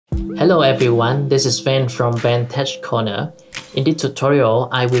Hello everyone, this is Van from Van Tech Corner. In this tutorial,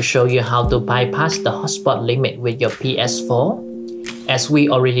 I will show you how to bypass the hotspot limit with your PS4. As we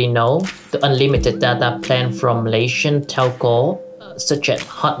already know, the unlimited data plan from Malaysian telco such as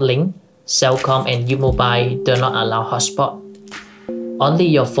Hotink, Celcom and U-Mobile do not allow hotspot. Only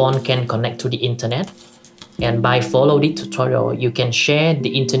your phone can connect to the internet. And by following this tutorial, you can share the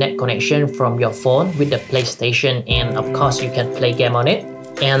internet connection from your phone with the PlayStation, and of course you can play game on it.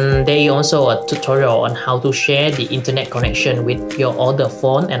 And there is also a tutorial on how to share the internet connection with your other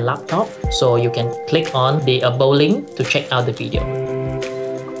phone and laptop, so you can click on the above link to check out the video.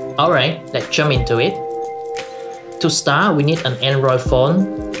 Alright, let's jump into it. To start, we need an Android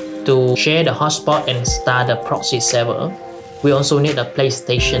phone to share the hotspot and start the proxy server. We also need a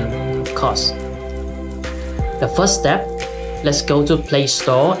PlayStation, of course. The first step, let's go to Play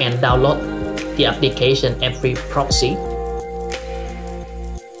Store and download the application Every Proxy.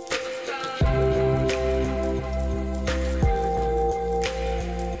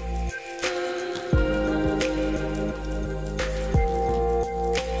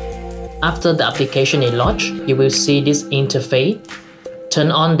 After the application is launched, you will see this interface.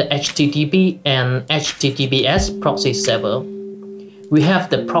 Turn on the HTTP and HTTPS proxy server. We have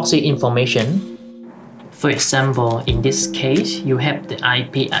the proxy information. For example, in this case, you have the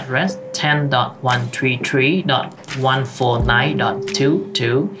IP address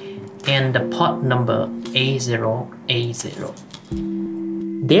 10.133.149.22 and the port number A0A0.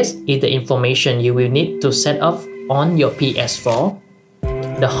 This is the information you will need to set up on your PS4.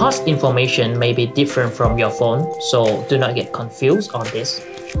 The host information may be different from your phone, so do not get confused on this.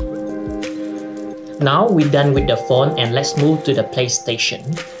 Now we're done with the phone and let's move to the PlayStation.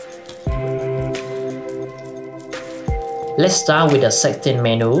 Let's start with the setting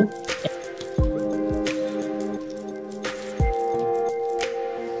menu.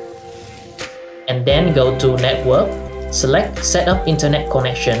 And then go to Network, select Set up Internet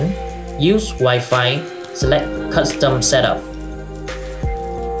Connection, use Wi-Fi, select Custom Setup.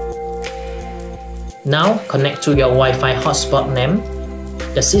 Now connect to your Wi-Fi hotspot name.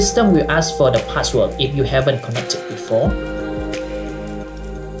 The system will ask for the password if you haven't connected before.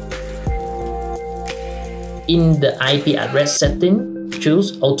 In the IP address setting,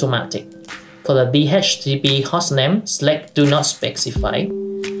 choose Automatic. For the DHCP hostname, select Do Not Specify.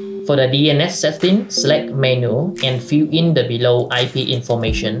 For the DNS setting, select Menu and fill in the below IP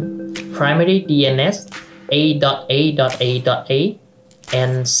information. Primary DNS A.A.A.A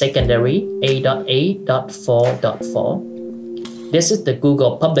and secondary A.A.4.4. This is the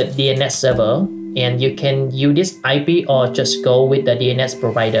Google public DNS server, and you can use this IP or just go with the DNS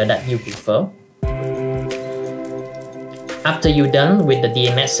provider that you prefer. After you're done with the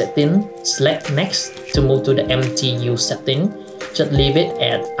DNS setting, select Next to move to the MTU setting. Just leave it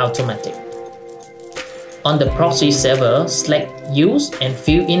at Automatic. On the proxy server, select Use and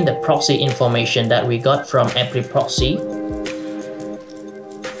fill in the proxy information that we got from every proxy.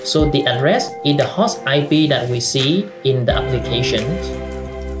 So the address is the host IP that we see in the application.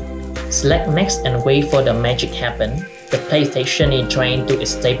 Select Next and wait for the magic happen. The PlayStation is trying to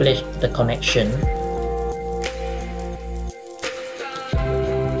establish the connection.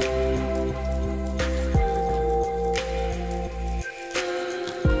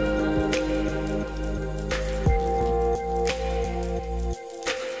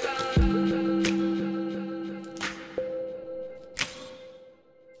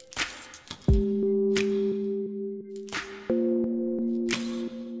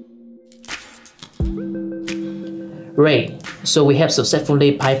 Great, so we have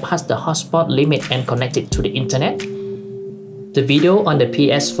successfully bypassed the hotspot limit and connected to the internet. The video on the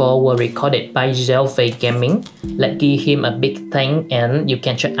PS4 was recorded by Zelfay Gaming. Let's give him a big thank, and you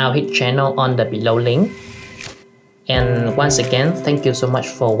can check out his channel on the below link. And once again, thank you so much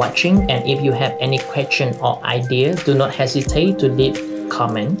for watching, and if you have any question or idea, do not hesitate to leave a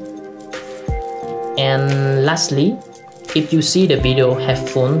comment. And lastly, if you see the video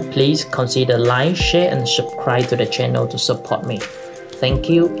helpful, please consider like, share and subscribe to the channel to support me. Thank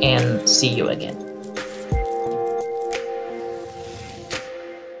you and see you again.